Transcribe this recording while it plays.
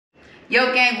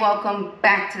Yo gang, welcome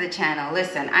back to the channel.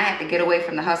 Listen, I had to get away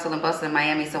from the hustle and bustle in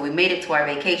Miami, so we made it to our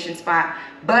vacation spot,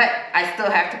 but I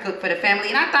still have to cook for the family.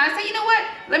 And I thought, you know what?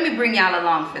 Let me bring y'all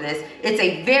along for this. It's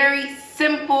a very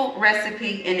simple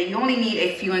recipe, and you only need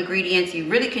a few ingredients. You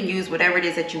really can use whatever it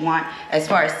is that you want as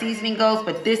far as seasoning goes,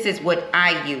 but this is what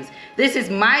I use. This is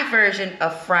my version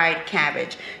of fried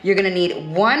cabbage. You're gonna need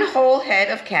 1 whole head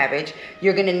of cabbage.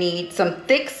 You're gonna need some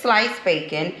thick sliced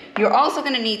bacon. You're also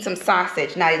gonna need some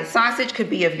sausage. Now the sausage could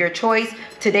be of your choice.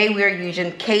 Today we are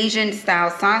using Cajun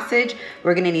style sausage.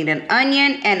 We're gonna need an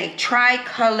onion and a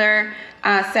tricolor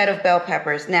set of bell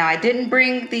peppers. Now I didn't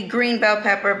bring the green bell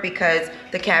pepper because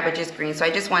the cabbage is green, so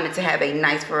I just wanted to have a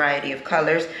nice variety of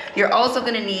colors. You're also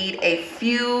gonna need a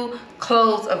few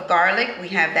cloves of garlic. We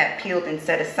have that peeled and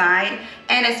set aside.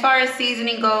 And as far as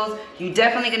seasoning goes, you're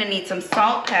definitely gonna need some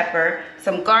salt, pepper,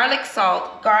 some garlic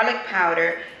salt, garlic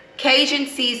powder, Cajun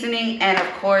seasoning, and of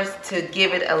course, to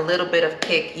give it a little bit of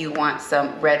kick, you want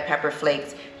some red pepper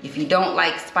flakes. If you don't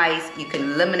like spice, you can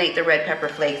eliminate the red pepper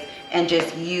flakes and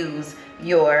just use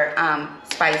your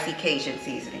spicy Cajun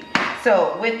seasoning.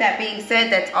 So with that being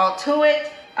said, that's all to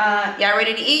it. Y'all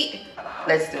ready to eat?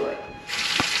 Let's do it.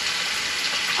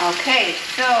 Okay,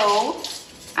 so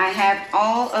I have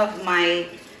all of my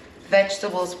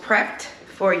vegetables prepped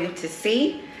for you to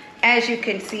see. As you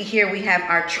can see here, we have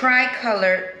our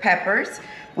tricolor peppers.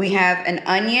 We have an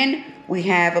onion. We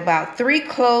have about 3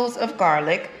 cloves of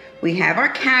garlic. We have our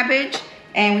cabbage,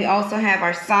 and we also have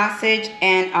our sausage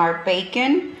and our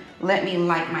bacon. Let me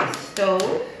light my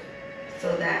stove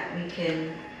so that we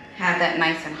can have that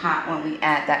nice and hot when we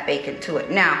add that bacon to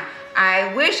it. Now,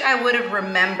 I wish I would have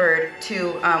remembered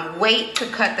to wait to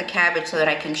cut the cabbage so that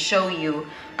I can show you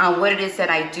what it is that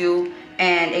I do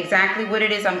and exactly what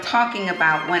it is I'm talking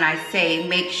about when I say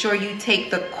make sure you take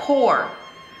the core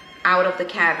out of the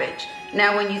cabbage.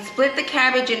 Now, when you split the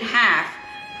cabbage in half,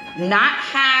 not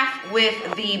half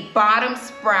with the bottom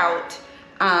sprout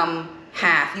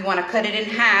half. You want to cut it in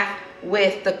half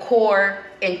with the core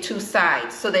in 2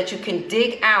 sides so that you can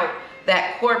dig out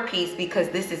that core piece, because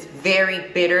this is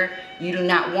very bitter. You do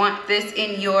not want this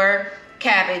in your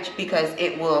cabbage because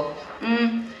it will,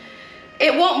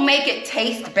 it won't make it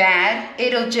taste bad.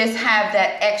 It'll just have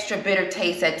that extra bitter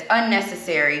taste that's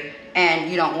unnecessary, and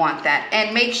you don't want that.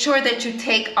 And make sure that you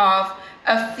take off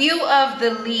a few of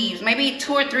the leaves, maybe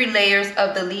 2 or 3 layers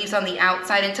of the leaves on the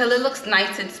outside until it looks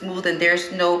nice and smooth and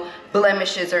there's no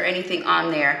blemishes or anything on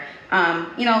there.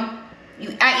 You know,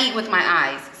 I eat with my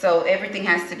eyes, so everything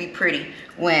has to be pretty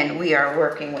when we are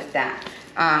working with that,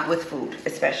 with food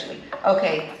especially.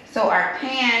 Okay, so our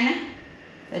pan,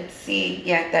 let's see,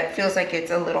 yeah, that feels like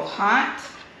it's a little hot.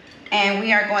 And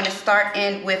we are going to start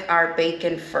in with our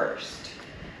bacon first.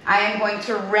 I am going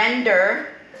to render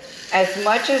as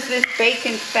much as this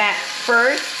bacon fat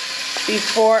first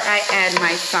before I add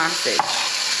my sausage.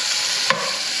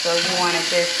 So you want to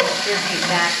just distribute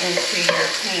that into your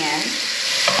pan.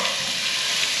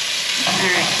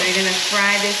 Alright, so you're going to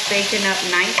fry this bacon up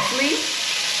nicely.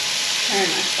 Turn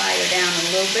my fire down a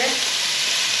little bit.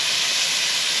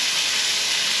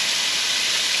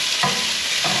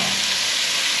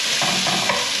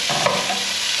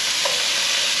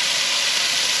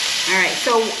 Alright,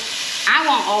 so I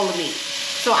want all the meat.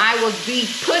 So I will be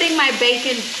putting my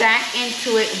bacon back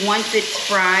into it once it's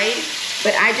fried,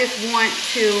 but I just want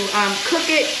to cook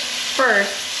it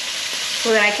first so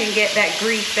that I can get that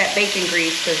grease, that bacon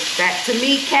grease, because that, to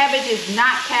me, cabbage is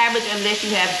not cabbage unless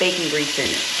you have bacon grease in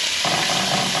it,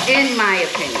 in my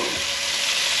opinion.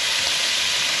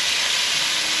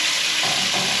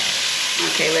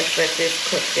 Okay, let's let this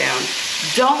cook down.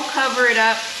 Don't cover it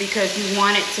up because you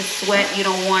want it to sweat. You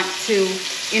don't want to,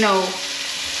 you know,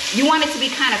 you want it to be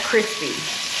kind of crispy,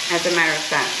 as a matter of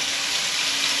fact.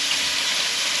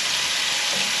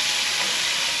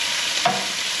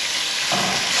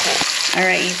 All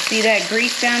right, you see that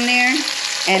grease down there?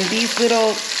 And these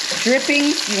little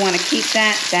drippings, you want to keep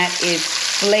that. That is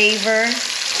flavor.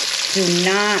 Do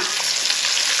not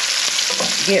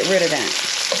get rid of that,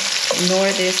 nor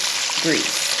this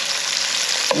grease.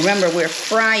 Remember, we're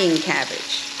frying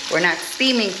cabbage. We're not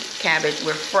steaming cabbage,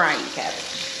 we're frying cabbage.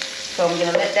 So I'm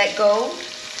gonna let that go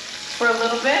for a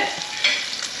little bit.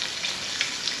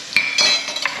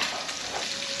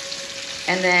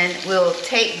 And then we'll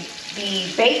take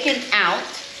the bacon out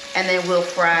and then we'll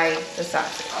fry the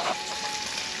sausage.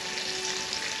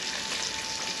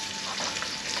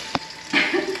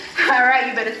 All right,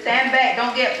 you better stand back,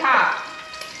 don't get popped.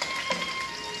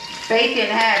 Bacon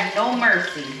has no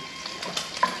mercy.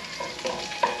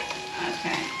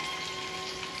 Okay,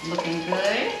 looking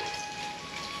good.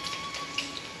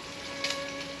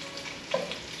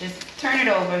 Just turn it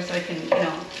over so it can,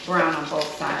 brown on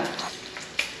both sides.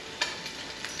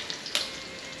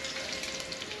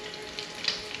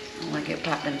 I don't want to get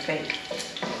popped in the face.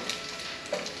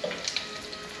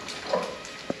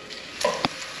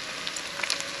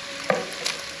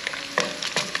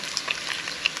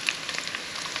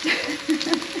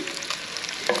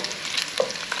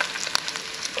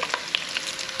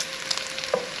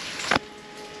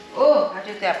 Oh, I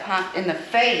just got popped in the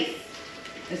face.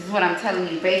 This is what I'm telling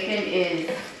you. Bacon is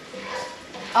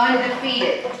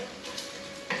undefeated.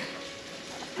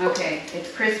 Okay,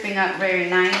 it's crisping up very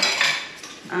nice.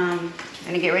 I'm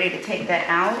gonna get ready to take that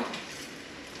out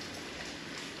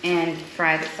and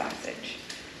fry the sausage.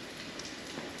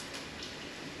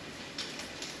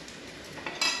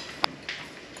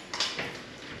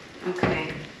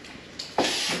 Okay.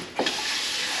 Let's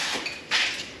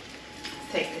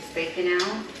take this bacon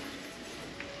out.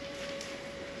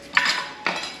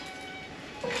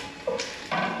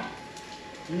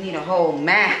 You need a whole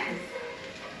mat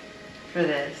for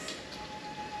this.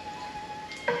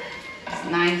 It's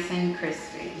nice and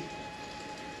crispy.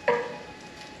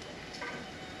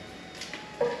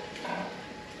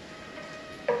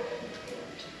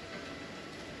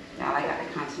 Y'all, I gotta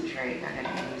concentrate. I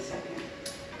gotta give me a second.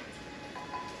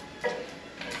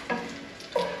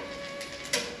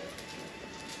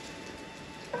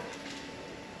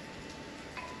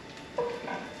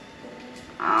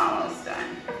 Almost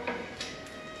done.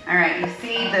 All right, you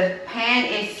see the pan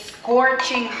is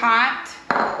scorching hot.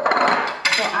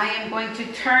 So I am going to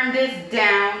turn this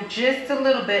down just a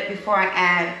little bit before I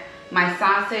add my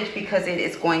sausage because it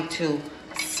is going to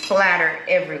splatter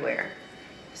everywhere.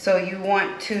 So you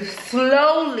want to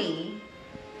slowly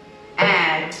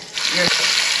add your...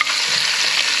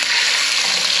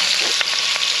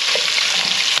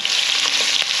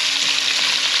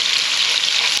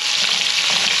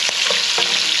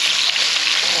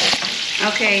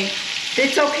 Okay,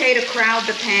 it's okay to crowd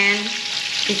the pan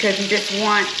because you just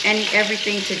want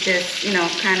everything to just,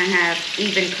 kind of have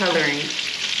even coloring.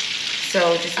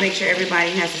 So just make sure everybody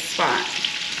has a spot.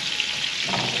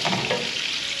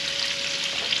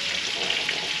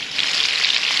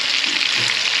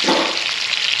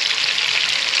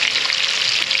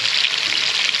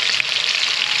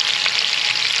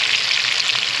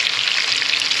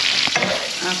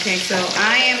 Okay, so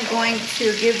I am going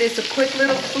to give this a quick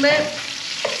little flip.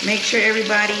 Make sure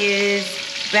everybody is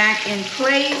back in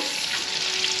place.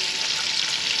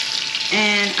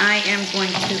 And I am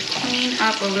going to clean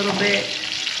up a little bit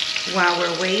while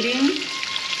we're waiting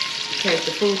because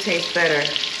the food tastes better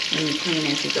when you clean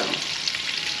as you go.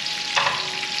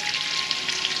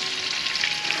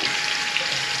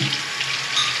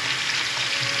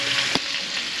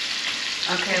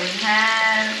 Okay, we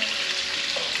have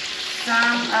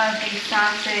some of the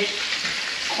sausage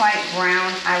quite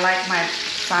brown. I like my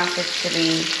sausage to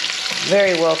be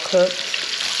very well cooked.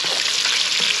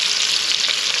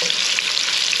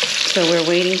 So we're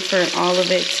waiting for all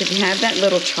of it to have that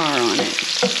little char on it.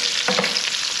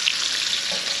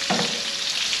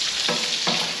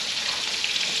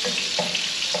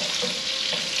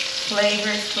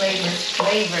 Flavors, flavors,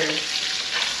 flavors.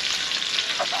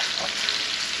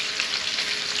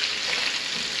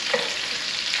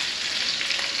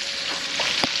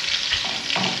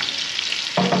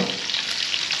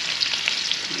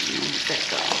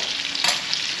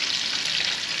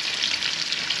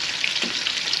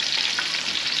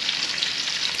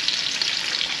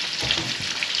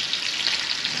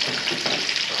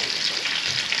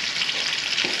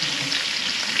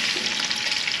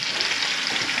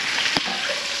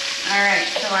 Alright,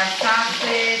 so our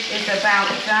sausage is about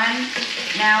done.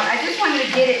 Now, I just wanted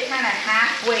to get it kind of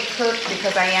halfway cooked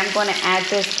because I am going to add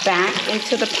this back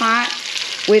into the pot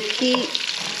with heat.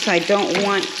 So I don't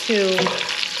want to,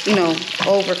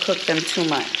 overcook them too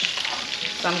much.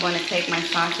 So I'm going to take my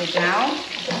sausage out.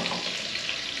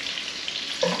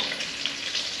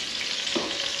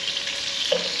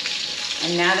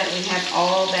 And now that we have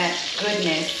all that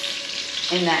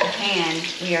goodness in that pan,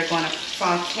 we are going to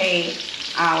saute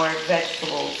our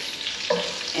vegetables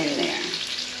in there.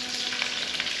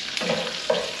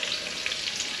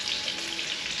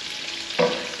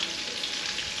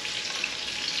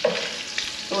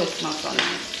 Oh, it smells so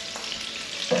nice.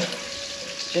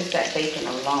 Just that bacon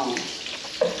alone.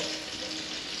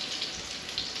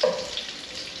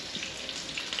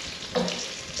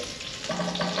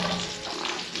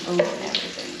 And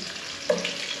everything.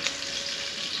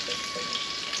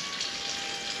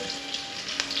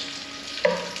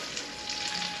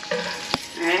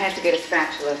 Alright, I have to get a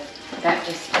spatula. That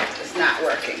just is not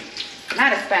working.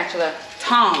 Not a spatula,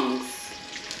 tongs.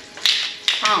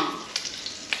 Tongs.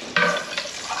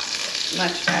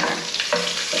 Much better.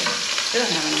 Still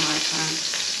having a hard time.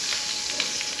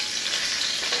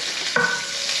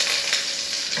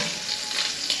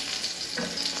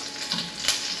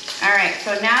 All right,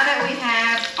 so now that we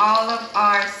have all of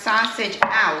our sausage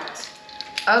out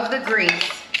of the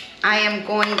grease, I am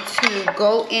going to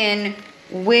go in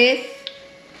with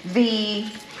the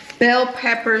bell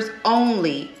peppers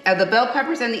only. The bell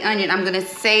peppers and the onion. I'm gonna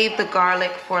save the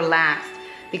garlic for last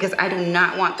because I do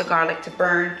not want the garlic to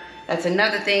burn. That's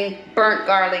another thing, burnt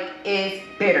garlic is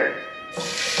bitter.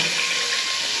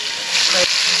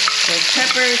 So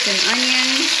peppers and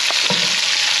onions.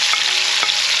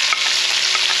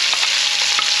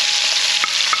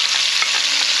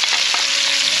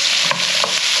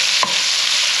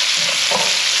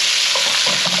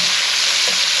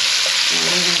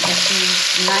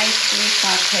 Nicely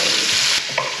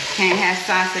sauteed. Can't have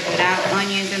sausage without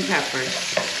onions and peppers.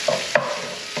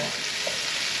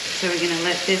 So we're gonna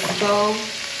let this go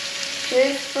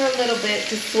just for a little bit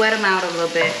to sweat them out a little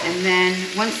bit. And then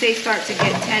once they start to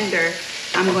get tender,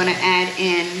 I'm gonna add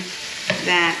in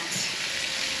that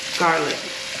garlic.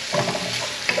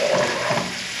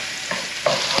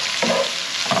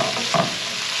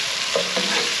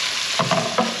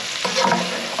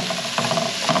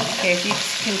 Okay, if you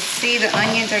can see, the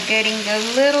onions are getting a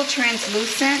little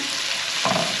translucent.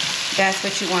 That's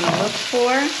what you want to look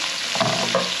for.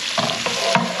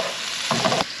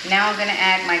 Now I'm going to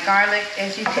add my garlic.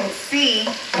 As you can see,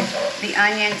 the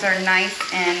onions are nice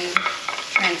and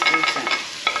translucent.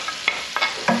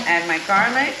 Add my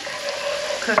garlic.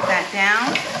 Cook that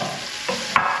down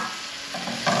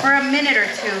for a minute or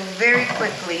two, very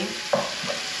quickly.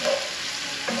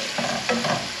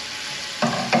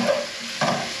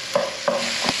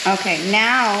 Okay,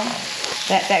 now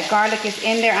that that garlic is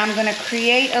in there, I'm gonna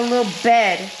create a little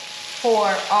bed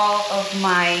for all of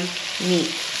my meat.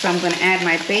 So I'm gonna add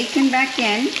my bacon back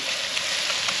in.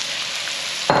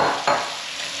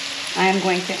 I'm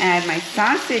going to add my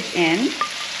sausage in.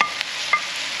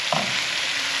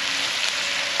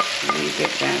 Let me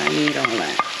get that, I need all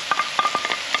that.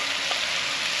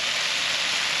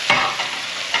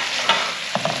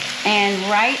 And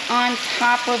right on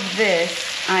top of this,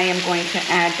 I am going to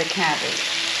add the cabbage.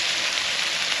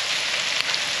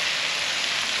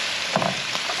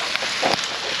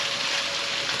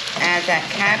 Add that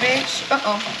cabbage.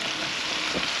 Uh-oh.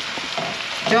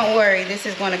 Don't worry, this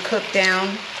is going to cook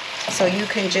down, so you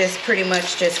can just pretty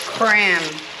much just cram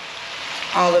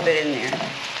all of it in there.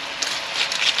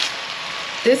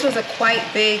 This was a quite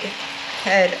big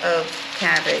head of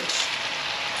cabbage.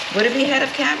 Would it be head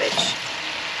of cabbage?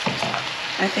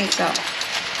 I think so,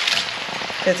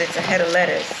 because it's a head of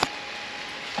lettuce.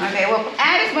 Okay, well,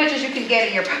 add as much as you can get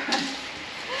in your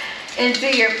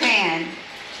into your pan.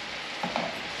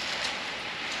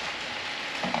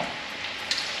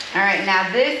 All right, now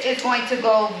this is going to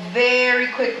go very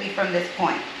quickly from this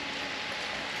point.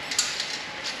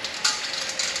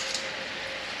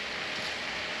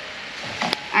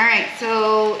 All right,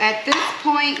 so at this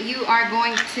point, you are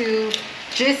going to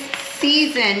just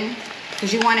season,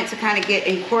 because you want it to kind of get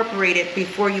incorporated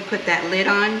before you put that lid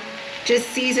on. Just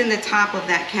season the top of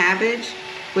that cabbage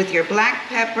with your black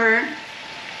pepper,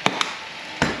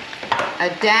 a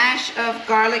dash of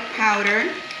garlic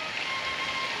powder,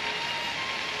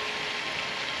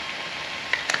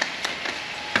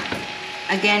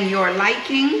 again, your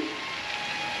liking.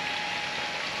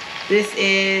 This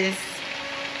is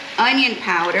onion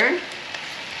powder.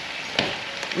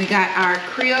 We got our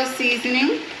Creole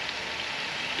seasoning.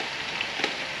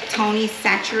 Tony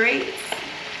saturates.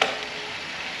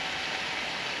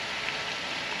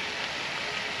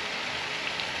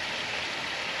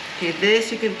 Okay,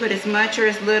 this you can put as much or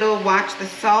as little. Watch the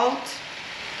salt.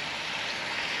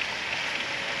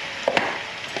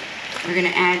 We're gonna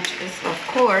add this, of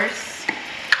course.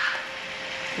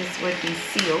 This would be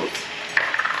sealed.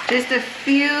 Just a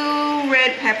few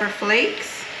red pepper flakes.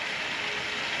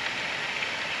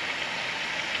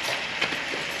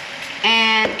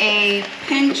 And a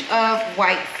pinch of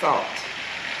white salt.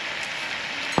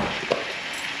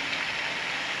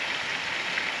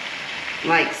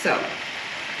 Like so.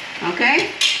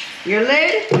 Okay? Your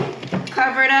lid,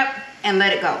 cover it up, and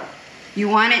let it go. You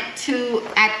want it to,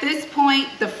 at this point,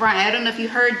 the fry, I don't know if you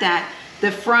heard that,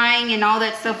 the frying and all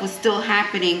that stuff was still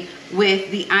happening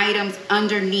with the items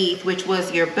underneath, which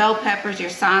was your bell peppers, your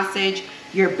sausage,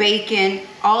 your bacon,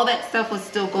 all that stuff was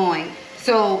still going.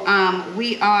 So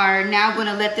we are now going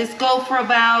to let this go for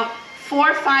about 4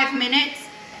 or 5 minutes,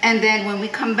 and then when we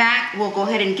come back, we'll go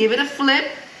ahead and give it a flip,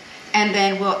 and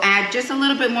then we'll add just a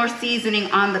little bit more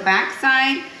seasoning on the back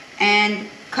side and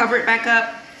cover it back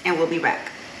up, and we'll be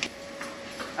back.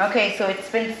 Okay, so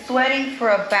it's been sweating for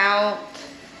about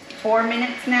 4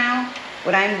 minutes now.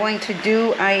 What I'm going to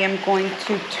do, I am going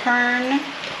to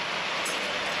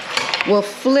we'll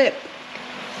flip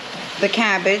the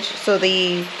cabbage so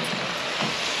the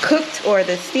cooked or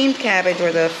the steamed cabbage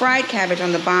or the fried cabbage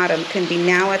on the bottom can be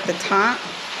now at the top,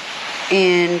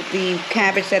 and the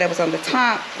cabbage that was on the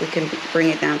top, we can bring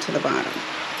it down to the bottom.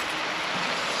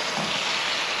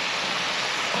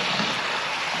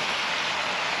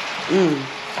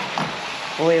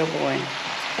 Boy, oh boy.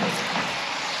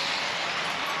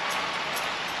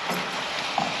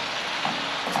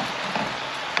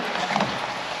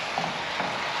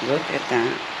 Look at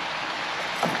that.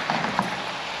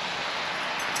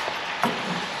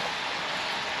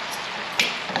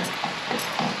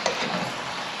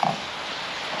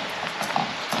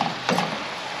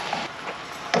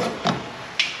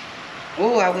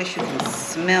 Oh, I wish you could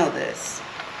smell this.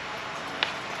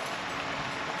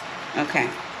 Okay.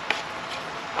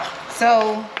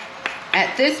 So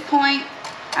at this point,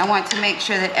 I want to make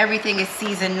sure that everything is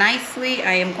seasoned nicely.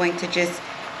 I am going to just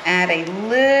add a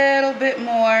little bit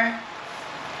more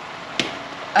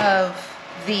of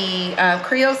the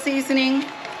Creole seasoning.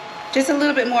 Just a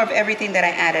little bit more of everything that I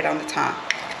added on the top,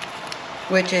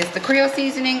 which is the Creole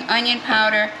seasoning, onion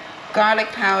powder, garlic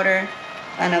powder,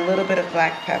 and a little bit of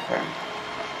black pepper,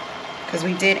 because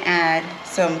we did add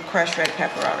some crushed red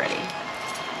pepper already.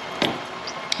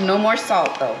 No more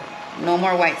salt though. No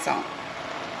more white salt.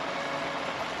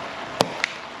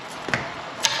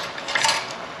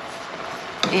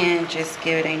 And just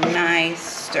give it a nice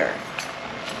stir.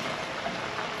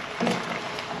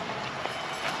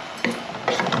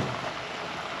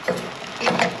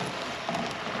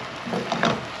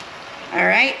 All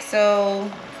right, so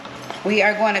we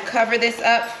are going to cover this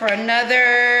up for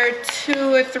another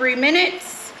 2 or 3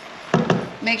 minutes.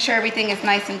 Make sure everything is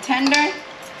nice and tender.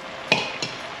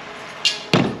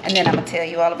 And then I'm going to tell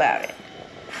you all about it.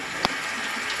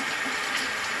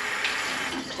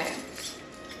 Okay.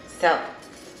 So,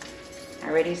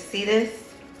 are ready to see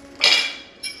this?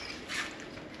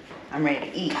 I'm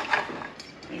ready to eat.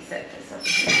 Let me set this up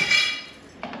here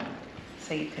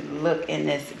so you can look in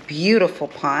this beautiful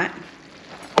pot.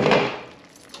 Get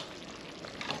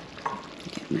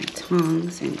my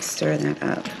tongs and stir that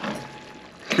up.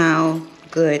 How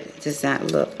good does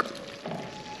that look?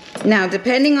 Now,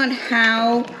 depending on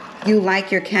how you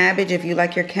like your cabbage, if you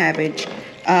like your cabbage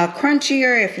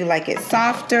crunchier, if you like it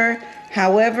softer,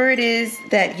 however it is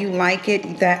that you like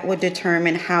it, that would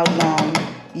determine how long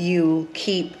you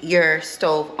keep your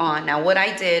stove on. Now, what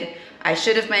I did, I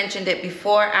should have mentioned it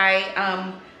before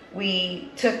we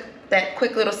took that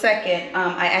quick little second.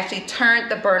 I actually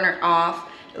turned the burner off,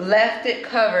 left it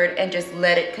covered, and just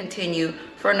let it continue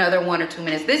for another 1 or 2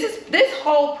 minutes. This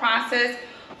whole process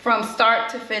from start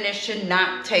to finish should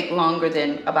not take longer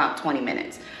than about 20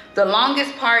 minutes. The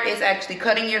longest part is actually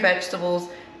cutting your vegetables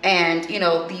and, you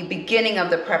know, the beginning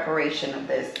of the preparation of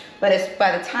this. But it's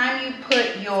by the time you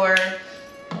put your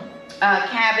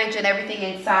cabbage and everything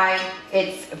inside,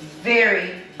 it's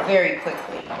very, very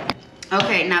quickly.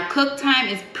 Okay, now cook time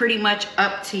is pretty much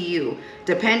up to you.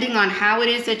 Depending on how it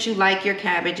is that you like your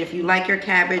cabbage. If you like your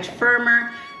cabbage firmer,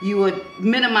 you would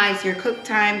minimize your cook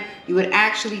time. You would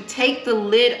actually take the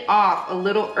lid off a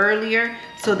little earlier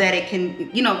so that it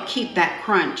can, you know, keep that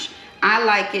crunch. I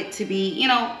like it to be, you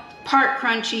know, part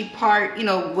crunchy, part, you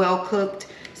know, well cooked.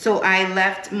 So I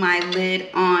left my lid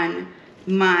on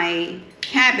my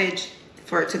cabbage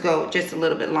for it to go just a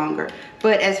little bit longer.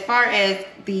 But as far as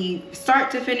the start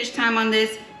to finish time on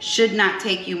this, should not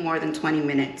take you more than 20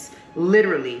 minutes.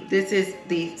 Literally, this is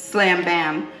the slam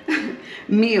bam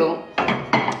meal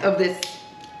of this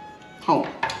home,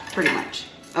 pretty much.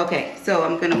 Okay, so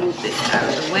I'm gonna move this out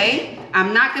of the way.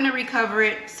 I'm not gonna recover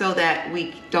it so that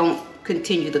we don't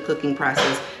continue the cooking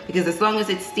process, because as long as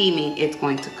it's steaming, it's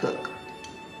going to cook.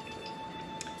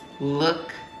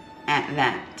 Look at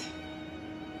that.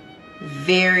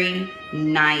 Very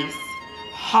nice,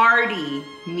 hearty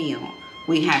meal.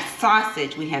 We have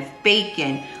sausage, we have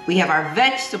bacon, we have our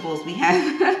vegetables, we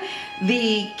have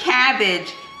the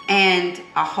cabbage, and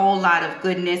a whole lot of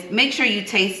goodness. Make sure you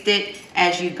taste it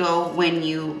as you go when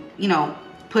you know,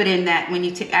 put in that, when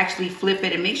you actually flip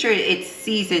it, and make sure it's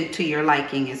seasoned to your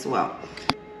liking as well.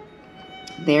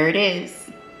 There it is,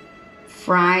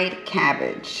 fried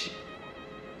cabbage.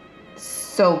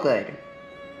 So good.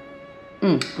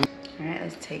 All right,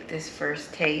 let's take this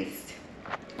first taste.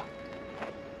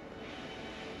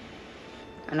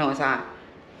 I know it's hot.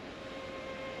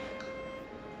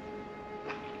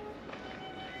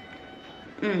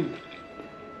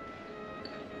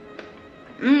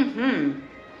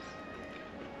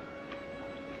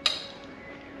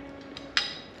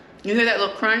 You hear that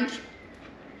little crunch?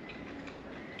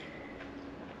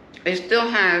 It still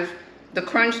has the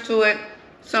crunch to it.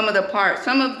 Some of the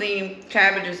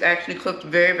cabbage is actually cooked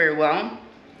very, very well.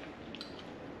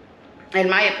 In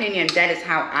my opinion, that is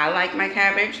how I like my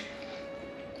cabbage.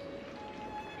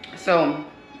 So,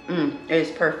 it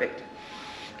is perfect.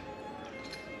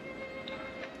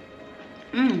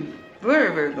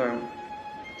 Very, very good.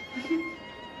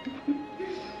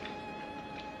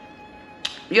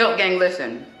 Yo, gang,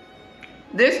 listen.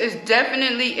 This is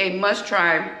definitely a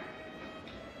must-try.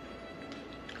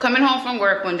 Coming home from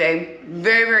work one day,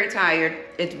 very, very tired.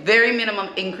 It's very minimum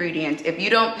ingredients. If you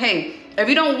don't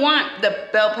want the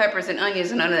bell peppers and onions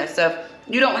and none of that stuff,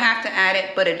 you don't have to add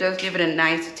it, but it does give it a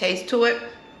nice taste to it.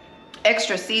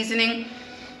 Extra seasoning.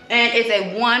 And it's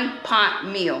a one-pot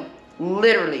meal,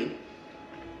 literally.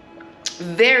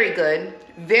 Very good,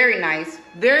 very nice,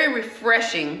 very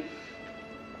refreshing.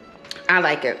 I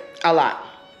like it a lot.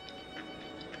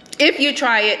 If you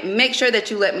try it, make sure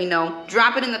that you let me know.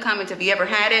 Drop it in the comments if you ever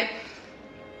had it.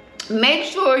 Make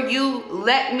sure you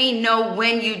let me know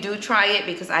when you do try it,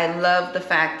 because I love the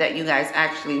fact that you guys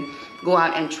actually go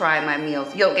out and try my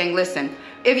meals. Yo, gang, listen.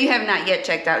 If you have not yet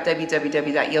checked out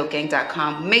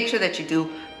www.yokegang.com, make sure that you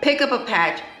do. Pick up a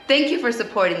patch. Thank you for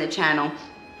supporting the channel.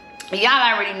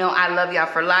 Y'all already know I love y'all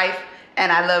for life,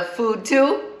 and I love food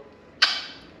too.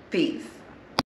 Peace.